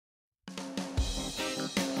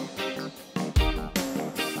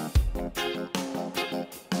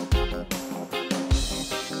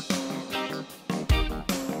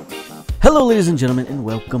Hello ladies and gentlemen, and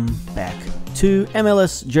welcome back to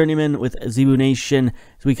MLS Journeyman with Zebu Nation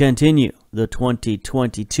as we continue the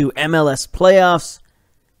 2022 MLS playoffs.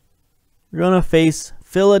 We're going to face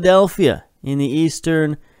Philadelphia in the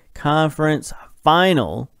Eastern Conference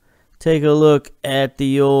Final. Take a look at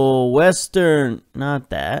the old Western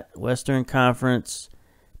Conference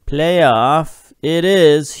playoff. It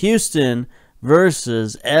is Houston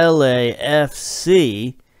versus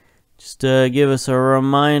LAFC. Just to give us a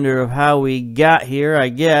reminder of how we got here, I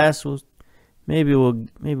guess. Maybe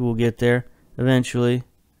we'll get there eventually.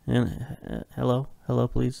 And hello,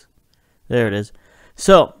 please. There it is.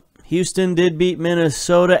 So Houston did beat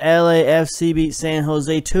Minnesota. LAFC beat San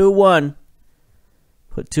Jose 2-1.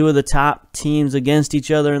 Put two of the top teams against each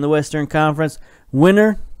other in the Western Conference.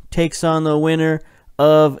 Winner takes on the winner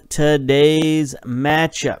of today's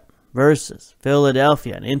matchup versus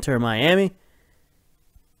Philadelphia and Inter Miami.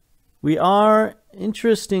 We are,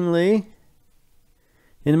 interestingly,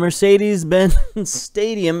 in the Mercedes-Benz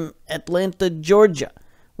Stadium, Atlanta, Georgia.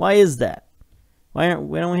 Why is that? Why don't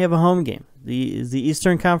we have a home game? Is the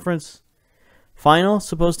Eastern Conference Final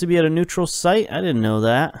supposed to be at a neutral site? I didn't know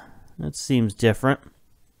that. That seems different.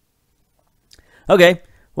 Okay,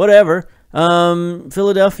 whatever.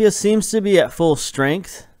 Philadelphia seems to be at full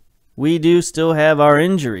strength. We do still have our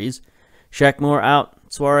injuries. Shackmore out,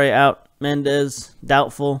 Suarez out, Mendez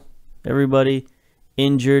doubtful. Everybody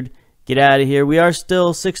injured. Get out of here. We are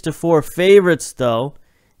still 6-4 favorites, though,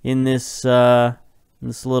 in this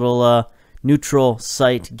little neutral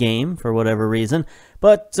site game for whatever reason.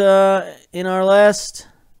 But in our last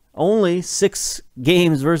only 6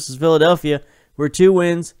 games versus Philadelphia, we're 2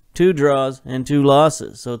 wins, 2 draws, and 2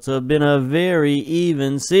 losses. So it's been a very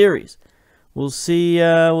even series. We'll see.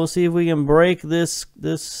 We'll see if we can break this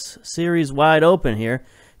series wide open here.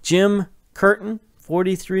 Jim Curtin,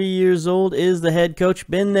 43 years old, is the head coach.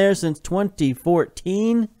 Been there since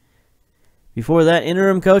 2014. Before that,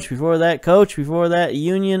 interim coach. Before that,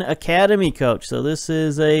 Union Academy coach. So this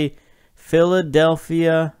is a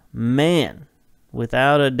Philadelphia man,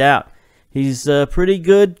 without a doubt. He's a pretty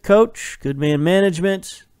good coach, good man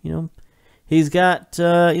management. You know, he's got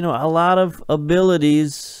a lot of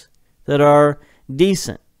abilities that are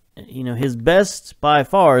decent. You know, his best by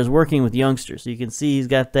far is working with youngsters. So you can see he's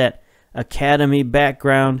got that academy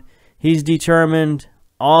background. He's determined,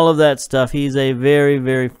 all of that stuff. He's a very,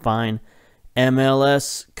 very fine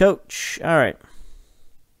MLS coach. All right,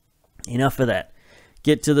 enough of that.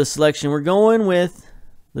 Get to the selection. We're going with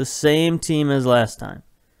the same team as last time.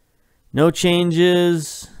 No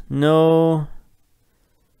changes. No.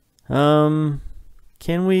 Can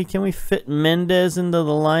we fit Mendez into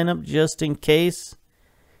the lineup just in case?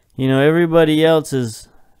 You know, everybody else is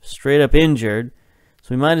straight up injured.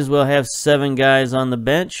 So we might as well have 7 guys on the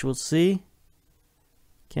bench. We'll see.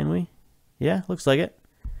 Can we? Yeah, looks like it.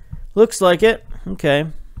 Looks like it. Okay.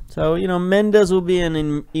 So, you know, Mendez will be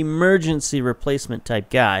an emergency replacement type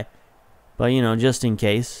guy. But, you know, just in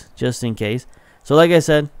case. Just in case. So, like I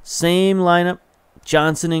said, same lineup.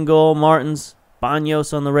 Johnson in goal. Martins.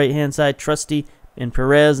 Banos on the right-hand side. Trusty and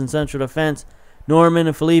Perez in central defense. Norman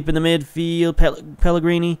and Felipe in the midfield.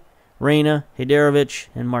 Pellegrini, Reyna, Hajdarevic,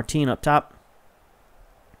 and Martin up top.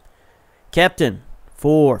 Captain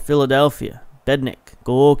for Philadelphia, Bednick.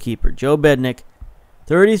 Goalkeeper, Joe Bednick.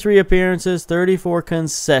 33 appearances, 34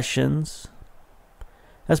 concessions.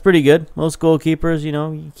 That's pretty good. Most goalkeepers, you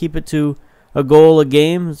know, you keep it to a goal a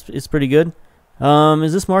game. It's pretty good.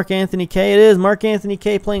 Is this Mark Anthony Kay? It is. Mark Anthony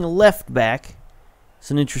Kay playing left back.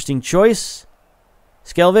 It's an interesting choice.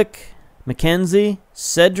 Skelvick, McKenzie,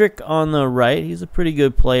 Cedric on the right. He's a pretty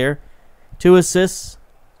good player. 2 assists.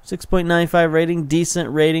 6.95 rating, decent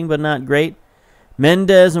rating, but not great.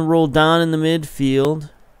 Mendez and Roldan in the midfield.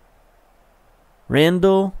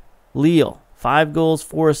 Randall Leal, 5 goals,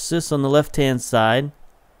 4 assists on the left-hand side.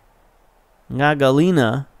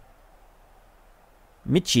 Ngagalina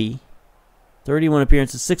Michi, 31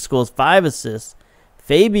 appearances, 6 goals, 5 assists.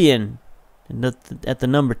 Fabian at the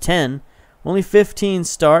number 10, only 15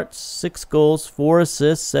 starts, 6 goals, 4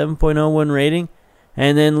 assists, 7.01 rating.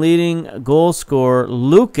 And then leading goal scorer,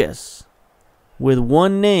 Lucas, with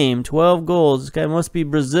 1 name, 12 goals. This guy must be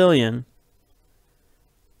Brazilian.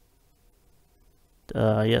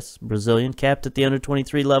 Yes, Brazilian, capped at the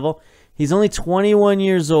under-23 level. He's only 21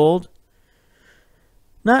 years old.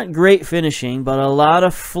 Not great finishing, but a lot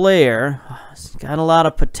of flair. He's got a lot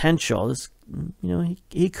of potential. This, you know,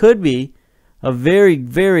 he could be a very,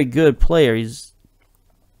 very good player. He's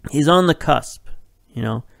on the cusp, you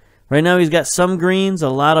know. Right now he's got some greens, a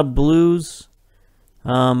lot of blues.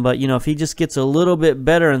 But, you know, if he just gets a little bit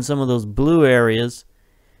better in some of those blue areas,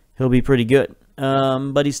 he'll be pretty good.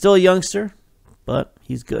 But he's still a youngster, but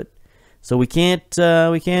he's good. So we can't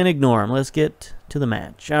ignore him. Let's get to the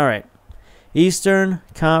match. All right. Eastern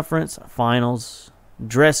Conference Finals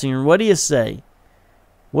dressing room. What do you say?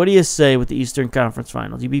 What do you say with the Eastern Conference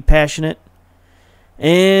Finals? You be passionate,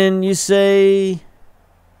 and you say,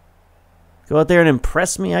 go out there and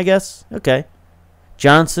impress me, I guess. Okay.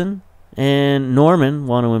 Johnson and Norman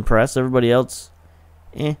want to impress. Everybody else,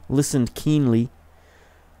 listened keenly.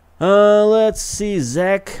 Let's see.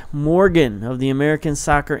 Zach Morgan of the American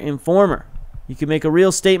Soccer Informer. You can make a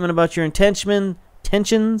real statement about your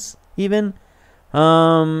intentions, even.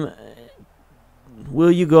 Will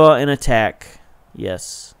you go out and attack?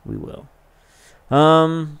 Yes, we will.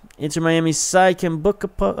 Inter Miami side can book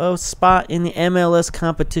a spot in the MLS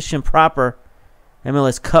competition proper.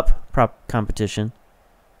 MLS Cup competition.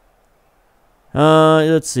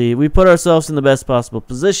 Let's see. We put ourselves in the best possible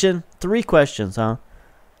position. 3 questions, huh?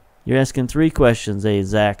 You're asking 3 questions,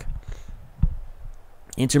 Zach.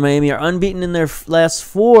 Inter Miami are unbeaten in their last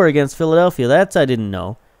 4 against Philadelphia. That's I didn't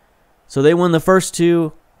know. So they won the first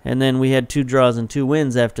 2, and then we had 2 draws and 2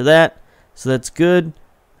 wins after that. So that's good.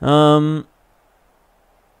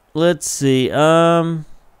 Let's see.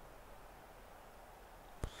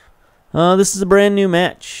 This is a brand new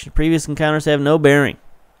match. Previous encounters have no bearing.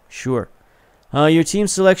 Sure. Your team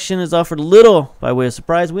selection is offered little by way of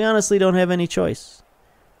surprise. We honestly don't have any choice.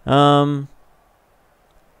 I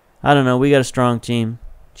don't know. We got a strong team.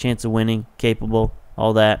 Chance of winning. Capable.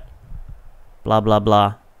 All that. Blah, blah,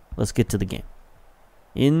 blah. Let's get to the game.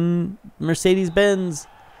 In Mercedes-Benz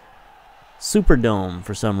Superdome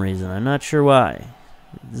for some reason. I'm not sure why.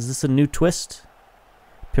 Is this a new twist?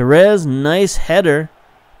 Perez, nice header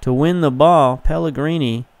to win the ball.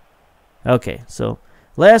 Pellegrini. Okay, so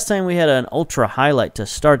last time we had an ultra highlight to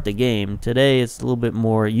start the game. Today it's a little bit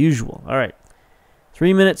more usual. All right.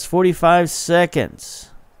 3 minutes, 45 seconds.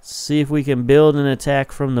 Let's see if we can build an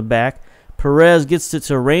attack from the back. Perez gets it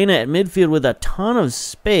to Reyna at midfield with a ton of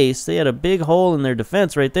space. They had a big hole in their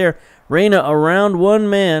defense right there. Reyna around one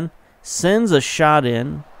man. Sends a shot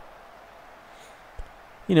in.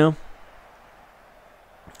 You know,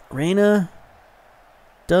 Reyna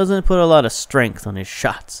doesn't put a lot of strength on his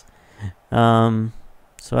shots. So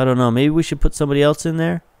I don't know. Maybe we should put somebody else in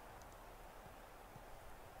there.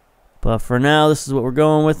 But for now, this is what we're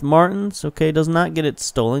going with. Martins, okay, does not get it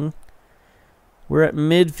stolen. We're at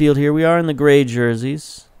midfield here. We are in the gray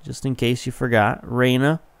jerseys, just in case you forgot.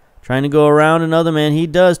 Reyna trying to go around another man. He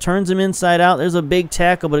does. Turns him inside out. There's a big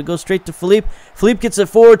tackle, but it goes straight to Philippe. Philippe gets it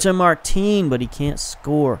forward to Martin, but he can't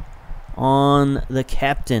score on the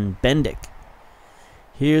captain, Bendik.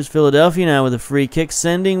 Here's Philadelphia now with a free kick,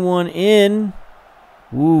 sending one in.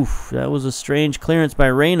 Oof, that was a strange clearance by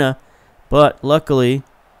Reyna, but luckily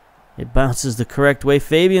it bounces the correct way.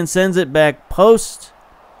 Fabian sends it back post.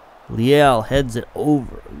 Liel heads it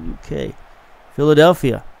over. Okay.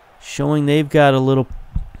 Philadelphia showing they've got a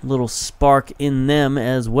little spark in them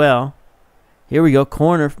as well. Here we go.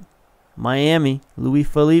 Corner. Miami. Luis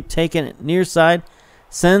Felipe taking it near side.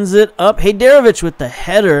 Sends it up. Hejderovic with the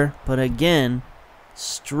header. But again,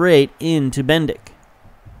 straight into Bendik.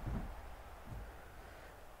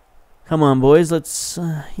 Come on, boys. Let's,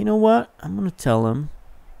 you know what? I'm going to tell him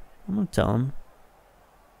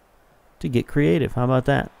to get creative. How about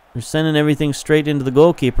that? They're sending everything straight into the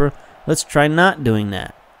goalkeeper. Let's try not doing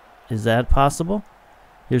that. Is that possible?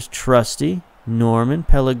 Here's Trusty, Norman,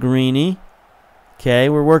 Pellegrini. Okay,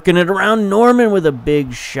 we're working it around. Norman with a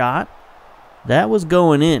big shot. That was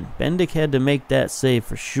going in. Bendik had to make that save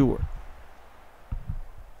for sure.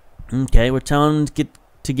 Okay, we're telling him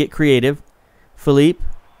to get creative. Philippe.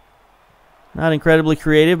 Not incredibly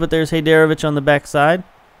creative, but there's Hejderovic on the backside.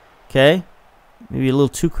 Okay, maybe a little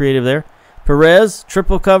too creative there. Perez,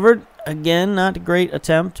 triple covered. Again, not a great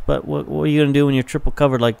attempt, but what are you going to do when you're triple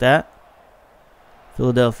covered like that?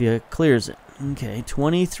 Philadelphia clears it. Okay,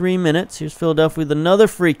 23 minutes. Here's Philadelphia with another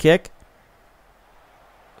free kick.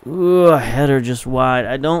 Ooh, a header just wide.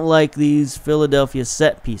 I don't like these Philadelphia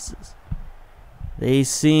set pieces. They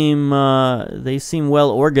seem well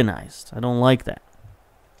organized. I don't like that.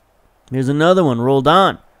 Here's another one rolled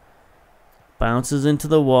on. Bounces into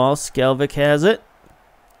the wall. Skelvic has it.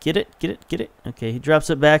 Get it, get it, get it. Okay, he drops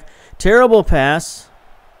it back. Terrible pass.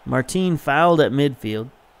 Martin fouled at midfield.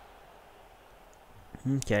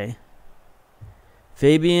 Okay.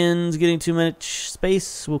 Fabian's getting too much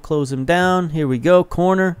space. We'll close him down. Here we go.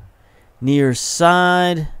 Corner. Near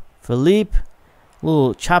side. Philippe.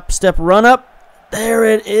 Little chop step run up. There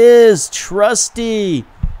it is. Trusty.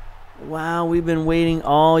 Wow, we've been waiting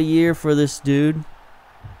all year for this dude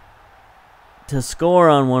to score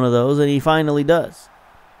on one of those, and he finally does.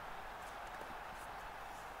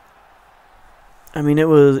 I mean, it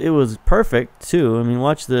was perfect too. I mean,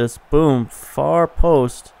 watch this. Boom, far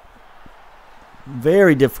post.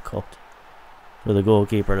 Very difficult for the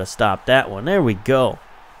goalkeeper to stop that one. There we go.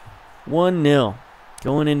 1-0.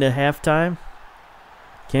 Going into halftime.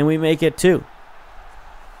 Can we make it 2?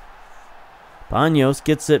 Banos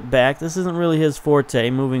gets it back. This isn't really his forte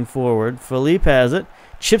moving forward. Philippe has it.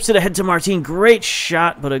 Chips it ahead to Martin. Great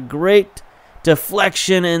shot, but a great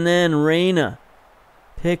deflection. And then Reyna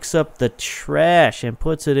picks up the trash and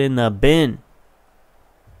puts it in the bin.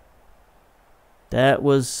 That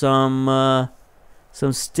was some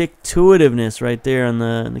stick-to-itiveness right there in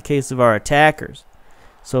the case of our attackers.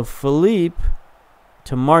 So Philippe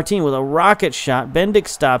to Martin with a rocket shot. Bendik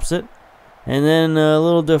stops it. And then a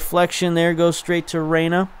little deflection there, goes straight to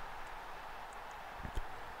Reyna.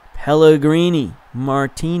 Pellegrini,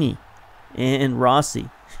 Martini, and Rossi.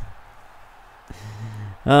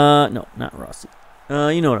 No, not Rossi.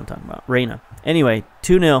 You know what I'm talking about. Reyna. Anyway,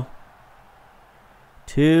 2-0.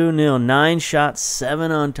 2-0. 9 shots,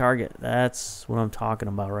 7 on target. That's what I'm talking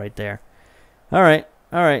about right there. All right.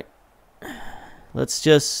 All right. Let's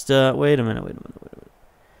just wait a minute.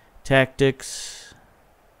 Tactics.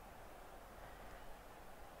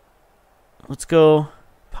 Let's go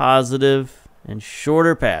positive and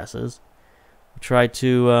shorter passes. We'll try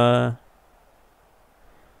to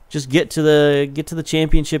just get to the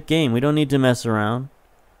championship game. We don't need to mess around.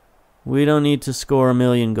 We don't need to score a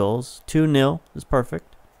million goals. 2-0 is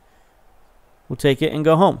perfect. We'll take it and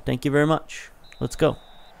go home. Thank you very much. Let's go.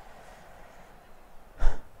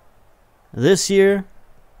 This year,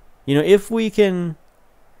 you know, if we can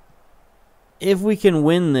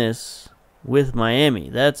win this with Miami,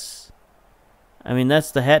 that's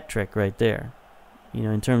the hat trick right there. You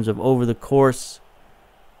know, in terms of over the course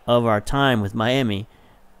of our time with Miami,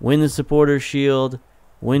 win the Supporters Shield,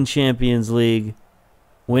 win Champions League,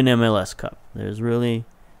 win MLS Cup. There's really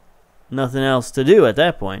nothing else to do at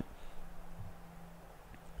that point.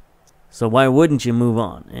 So why wouldn't you move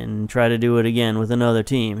on and try to do it again with another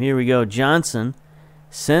team? Here we go. Johnson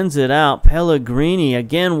sends it out. Pellegrini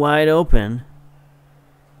again wide open.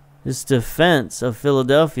 This defense of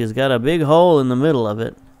Philadelphia's got a big hole in the middle of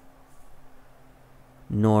it.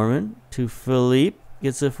 Norman to Philippe.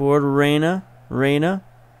 Gets it forward. Reyna.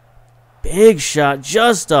 Big shot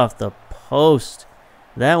just off the post.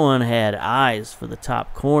 That one had eyes for the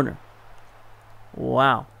top corner.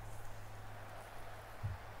 Wow.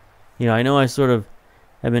 You know, I know I sort of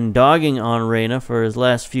have been dogging on Reyna for his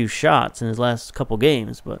last few shots in his last couple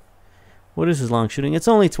games, but what is his long shooting? It's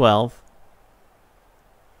only 12.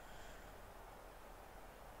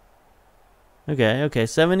 Okay,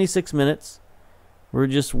 76 minutes. We're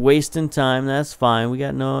just wasting time. That's fine. We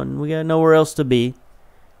got nowhere else to be.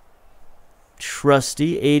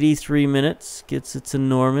 Trusty, 83 minutes. Gets it to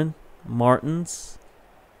Norman. Martins.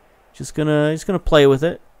 He's gonna play with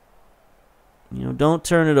it. You know, don't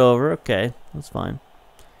turn it over. Okay, that's fine.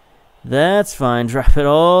 That's fine. Drop it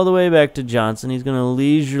all the way back to Johnson. He's gonna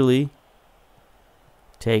leisurely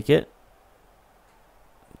take it.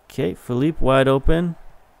 Okay, Philippe wide open.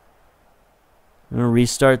 I'm going to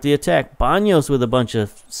restart the attack. Banos with a bunch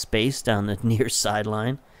of space down the near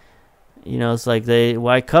sideline. You know, it's like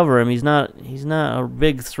why cover him? He's not a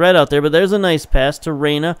big threat out there, but there's a nice pass to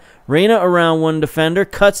Reyna. Reyna around one defender,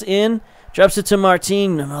 cuts in, drops it to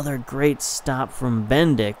Martin. Another great stop from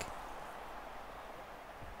Bendik.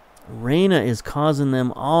 Reyna is causing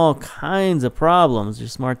them all kinds of problems.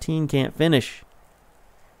 Just Martin can't finish.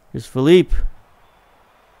 Here's Philippe.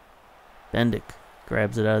 Bendik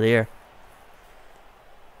grabs it out of the air.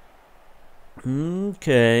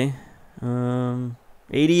 Okay.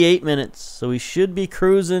 88 minutes. So we should be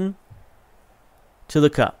cruising to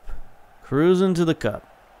the cup. Cruising to the cup.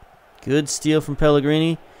 Good steal from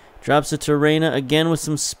Pellegrini. Drops it to Reyna again with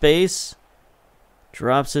some space.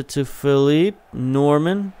 Drops it to Philippe.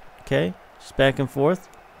 Norman. Okay. Just back and forth.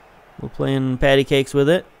 We're playing patty cakes with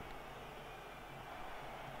it.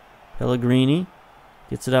 Pellegrini.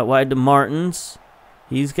 Gets it out wide to Martins.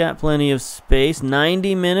 He's got plenty of space.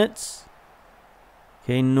 90 minutes.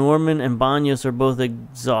 Okay, Norman and Banos are both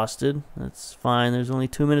exhausted. That's fine. There's only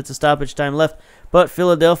 2 minutes of stoppage time left. But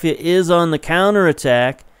Philadelphia is on the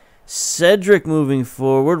counterattack. Cedric moving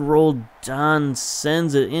forward. Roldan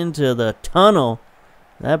sends it into the tunnel.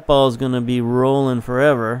 That ball's going to be rolling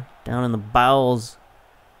forever down in the bowels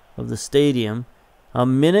of the stadium. A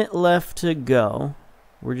minute left to go.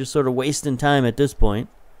 We're just sort of wasting time at this point.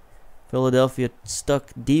 Philadelphia stuck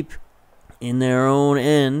deep in their own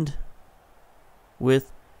end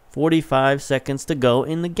with 45 seconds to go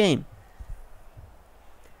in the game.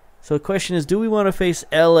 So the question is, do we want to face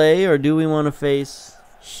LA or do we want to face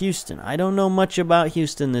Houston. I don't know much about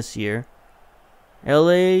Houston this year.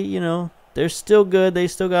 LA, you know, they're still good. They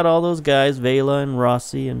still got all those guys, Vela and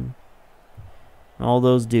Rossi and all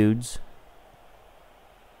those dudes.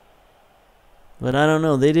 But I don't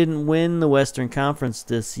know. They didn't win the Western Conference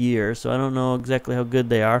this year, so I don't know exactly how good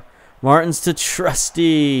they are. Martins to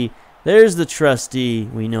Trusty. There's the Trusty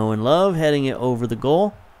we know and love, heading it over the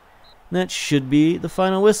goal. And that should be the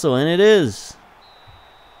final whistle, and it is.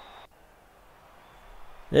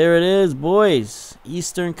 There it is, boys.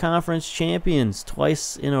 Eastern Conference champions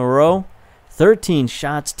twice in a row. 13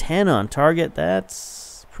 shots, 10 on target.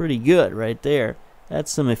 That's pretty good right there. That's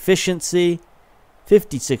some efficiency.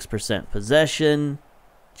 56% possession.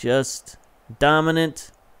 Just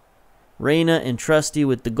dominant. Reyna and Trusty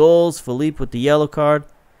with the goals. Philippe with the yellow card.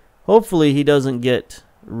 Hopefully he doesn't get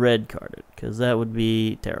red carded, because that would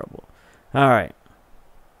be terrible. All right.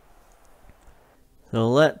 So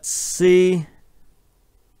let's see.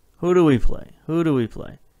 Who do we play? Who do we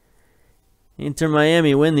play? Inter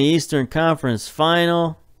Miami win the Eastern Conference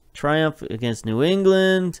final. Triumph against New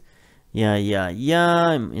England. Yeah.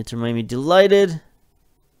 Inter Miami delighted.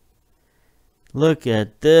 Look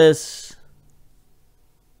at this.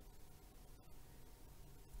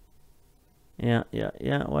 Yeah.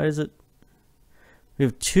 Why is it? We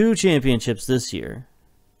have 2 championships this year.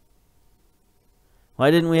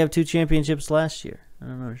 Why didn't we have 2 championships last year? I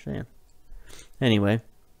don't understand. Anyway.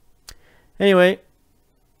 Yep.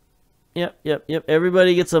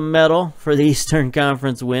 Everybody gets a medal for the Eastern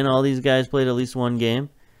Conference win. All these guys played at least 1 game.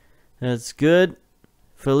 That's good.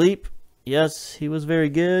 Philippe, yes, he was very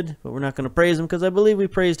good, but we're not going to praise him because I believe we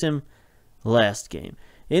praised him last game.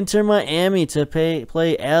 Inter Miami to play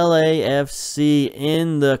LAFC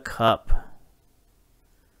in the Cup.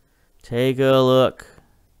 Take a look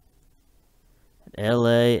at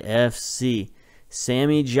LAFC.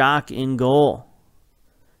 Sammy Jock in goal.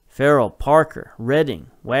 Farrell, Parker, Redding,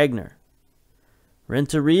 Wagner.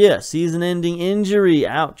 Renteria, season-ending injury.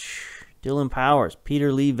 Ouch. Dylan Powers,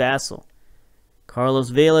 Peter Lee Vassell. Carlos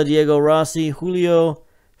Vela, Diego Rossi, Julio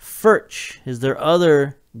Furch is their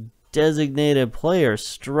other designated player,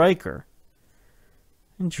 striker.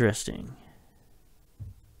 Interesting.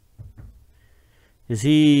 Did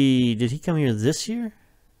he come here this year?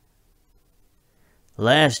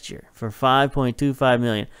 Last year for $5.25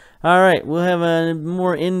 million. All right, we'll have a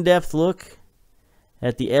more in-depth look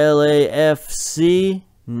at the LAFC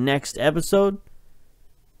next episode.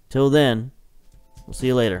 Till then, we'll see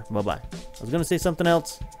you later. Bye-bye. I was going to say something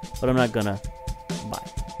else, but I'm not going to.